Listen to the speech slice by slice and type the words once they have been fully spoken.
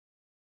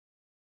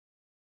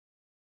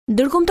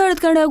Ndërkombëtarët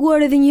kanë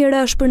reaguar edhe një herë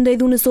ashpër ndaj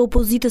dhunës së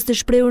opozitës të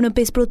shprehur në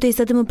 5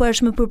 protestat e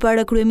mëparshme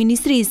përpara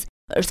kryeministrisë.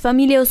 Është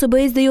familja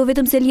OSBE-s dhe jo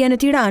vetëm Selia në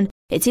Tiranë,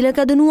 e cila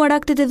ka dënuar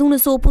aktet e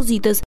dhunës së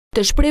opozitës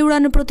të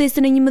shprehura në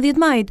protestën e 11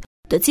 majit,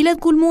 të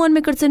cilat kulmuan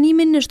me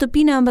kërcënimin në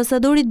shtëpinë e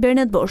ambasadorit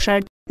Bernard.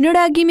 Në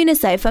reagimin e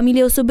saj,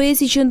 familja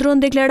OSBE-s i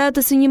qëndron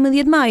deklaratës së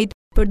 11 majit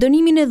për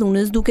dënimin e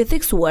dhunës, duke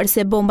theksuar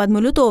se bombat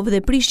Molotovi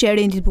dhe prishja e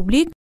rendit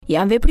publik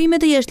janë veprime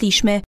të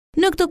jashtëligjshme.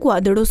 Në këtë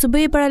kuadër,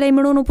 OSBE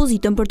paralajmëron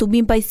opozitën për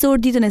tubim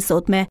paqësor ditën e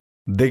sotme.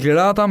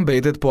 Deklarata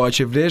mbetet po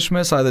aq e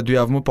vlefshme sa edhe 2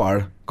 javë më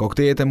parë.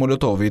 Koktejet e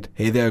Molotovit,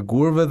 hedhja e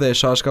gurëve dhe e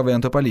shashkave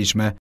janë të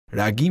paligjshme.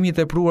 Reagimi i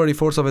tepruar i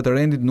forcave të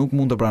rendit nuk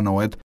mund të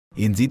pranohet.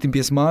 I nxitin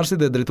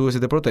pjesëmarrësit dhe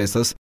drejtuesit e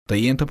protestës të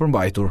jenë të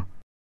përmbajtur.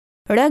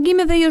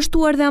 Reagimeve i është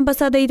shtuar dhe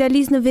Ambasada e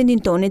Italisë në vendin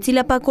tonë, e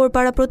cila pak orë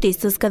para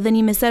protestës ka dhënë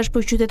një mesazh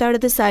për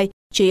qytetarët e saj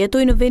që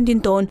jetojnë në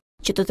vendin tonë,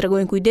 që të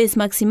tregojnë kujdes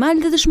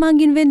maksimal dhe të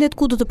shmangin vendet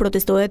ku do të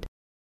protestohet.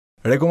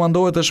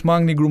 Rekomandohet të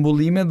shmangni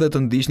grumbullimet dhe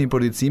të ndiqni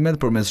policëmet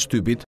përmes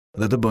shtypit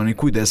dhe të bëni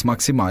kujdes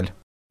maksimal.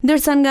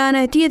 Ndërsa nga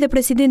ana e tij edhe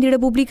presidenti i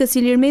Republikës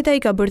Ilir Meta i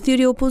ka bërë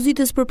thirrje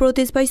opozitës për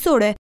protestë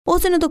paqësore,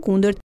 ose në të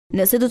kundërt,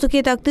 nëse do të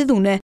ketë akte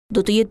dhune,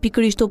 do të jetë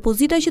pikërisht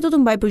opozita që do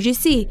të mbajë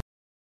përgjegjësi.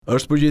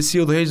 Është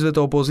përgjegjësi udhëheqësve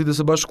të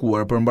opozitës së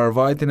bashkuar për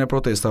mbarvajtjen e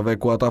protestave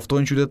ku ata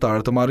ftojnë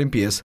qytetarët të marrin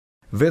pjesë.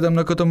 Vetëm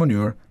në këtë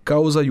mënyrë,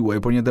 kauza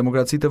juaj për një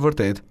demokraci të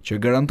vërtetë që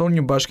garanton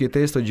një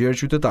bashkëjetesë të gjerë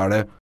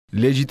qytetare,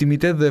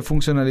 legjitimitet dhe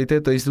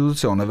funksionalitet të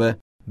institucioneve,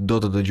 do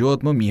të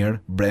dëgjohet më mirë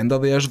brenda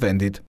dhe jashtë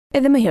vendit.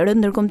 Edhe më herët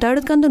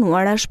ndërkombëtarët kanë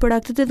dënuar ashpër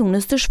aktet e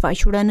dhunës të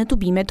shfaqura në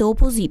tubimet e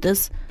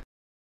opozitës.